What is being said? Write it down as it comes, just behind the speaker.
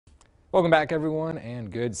Welcome back, everyone,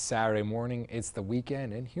 and good Saturday morning. It's the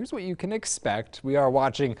weekend, and here's what you can expect. We are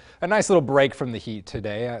watching a nice little break from the heat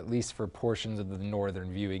today, at least for portions of the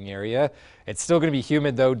northern viewing area. It's still going to be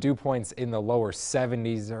humid, though. Dew points in the lower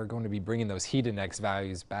 70s are going to be bringing those heat index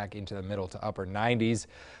values back into the middle to upper 90s.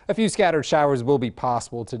 A few scattered showers will be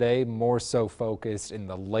possible today, more so focused in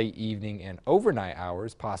the late evening and overnight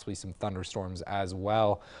hours, possibly some thunderstorms as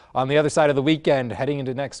well. On the other side of the weekend, heading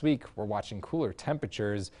into next week, we're watching cooler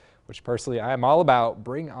temperatures, which personally I am all about.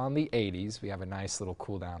 Bring on the 80s. We have a nice little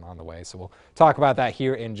cool down on the way, so we'll talk about that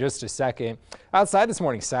here in just a second. Outside this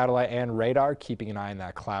morning, satellite and radar keeping an eye on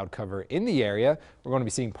that cloud cover in the area. We're going to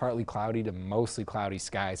be seeing partly cloudy to mostly cloudy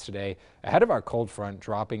skies today ahead of our cold front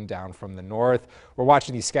dropping down from the north. We're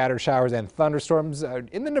watching these scattered showers and thunderstorms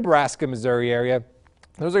in the Nebraska, Missouri area.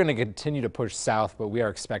 Those are going to continue to push south, but we are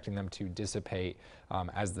expecting them to dissipate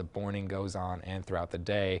as the morning goes on and throughout the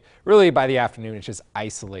day. Really, by the afternoon, it's just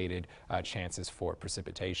isolated chances for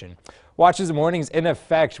precipitation. Watch as the morning's in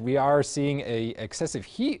effect. We are seeing a excessive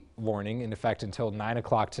heat warning in effect until 9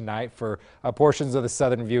 o'clock tonight for portions of the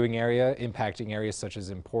southern viewing area, impacting areas such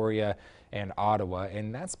as Emporia and Ottawa.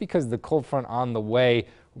 And that's because the cold front on the way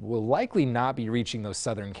will likely not be reaching those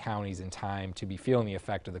southern counties in time to be feeling the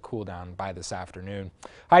effect of the cool down by this afternoon.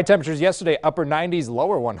 High temperatures yesterday, upper 90s,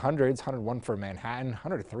 lower 100s, 101 for Manhattan,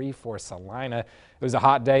 103 for Salina. It was a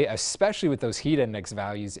hot day, especially with those heat index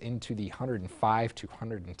values into the 105 to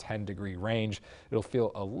 110 degree range. It'll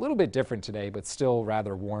feel a little bit different today, but still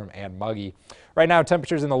rather warm and muggy. Right now,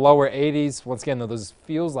 temperatures in the lower 80s. Once again, though, those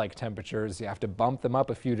feels like temperatures. You have to bump them up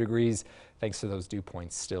a few degrees thanks to those dew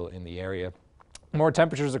points still in the area. More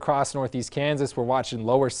temperatures across northeast Kansas. We're watching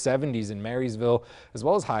lower 70s in Marysville, as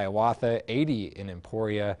well as Hiawatha, 80 in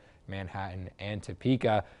Emporia, Manhattan, and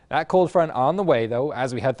Topeka. That cold front on the way, though.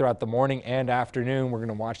 As we head throughout the morning and afternoon, we're going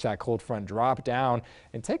to watch that cold front drop down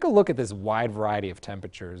and take a look at this wide variety of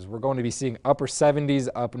temperatures. We're going to be seeing upper 70s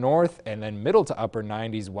up north and then middle to upper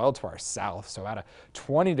 90s well to our south. So at a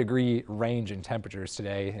 20-degree range in temperatures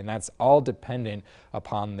today, and that's all dependent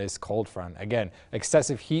upon this cold front. Again,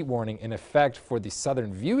 excessive heat warning in effect for the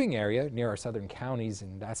southern viewing area near our southern counties,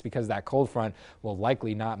 and that's because that cold front will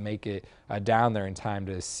likely not make it down there in time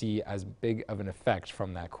to see as big of an effect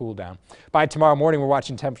from that cool down. By tomorrow morning, we're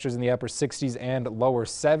watching temperatures in the upper 60s and lower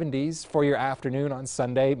 70s. For your afternoon on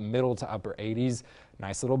Sunday, middle to upper 80s.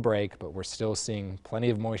 Nice little break, but we're still seeing plenty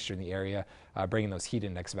of moisture in the area, bringing those heat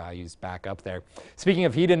index values back up there. Speaking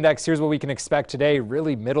of heat index, here's what we can expect today.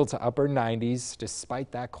 Really middle to upper 90s,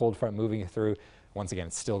 despite that cold front moving through. Once again,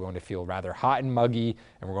 it's still going to feel rather hot and muggy,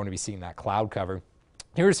 and we're going to be seeing that cloud cover.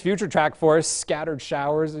 Here's future track for us. Scattered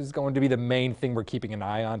showers is going to be the main thing we're keeping an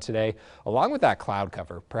eye on today, along with that cloud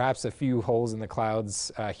cover. Perhaps a few holes in the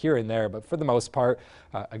clouds here and there, but for the most part,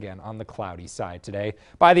 again, on the cloudy side today.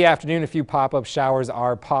 By the afternoon, a few pop-up showers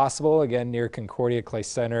are possible, again, near Concordia Clay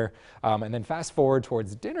Center. And then fast forward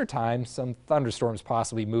towards dinner time, some thunderstorms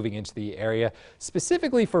possibly moving into the area,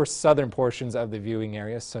 specifically for southern portions of the viewing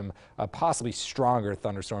area. Some possibly stronger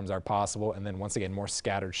thunderstorms are possible, and then once again, more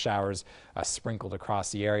scattered showers sprinkled across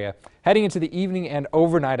the area. Heading into the evening and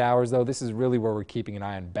overnight hours, though, this is really where we're keeping an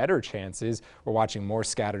eye on better chances. We're watching more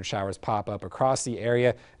scattered showers pop up across the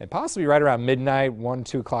area, and possibly right around midnight, 1,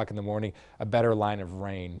 2 o'clock in the morning, a better line of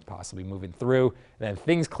rain possibly moving through. And then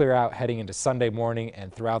things clear out heading into Sunday morning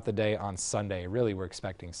and throughout the day on Sunday. Really, we're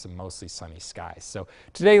expecting some mostly sunny skies. So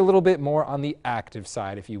today, a little bit more on the active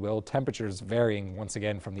side, if you will. Temperatures varying once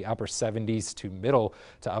again from the upper 70s to middle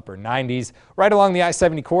to upper 90s. Right along the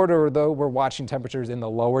I-70 corridor, though, we're watching temperatures in the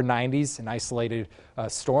lower 90s. An isolated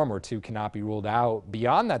storm or two cannot be ruled out.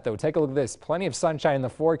 Beyond that, though, take a look at this. Plenty of sunshine in the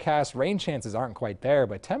forecast. Rain chances aren't quite there,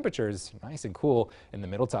 but temperatures nice and cool in the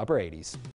middle to upper 80s.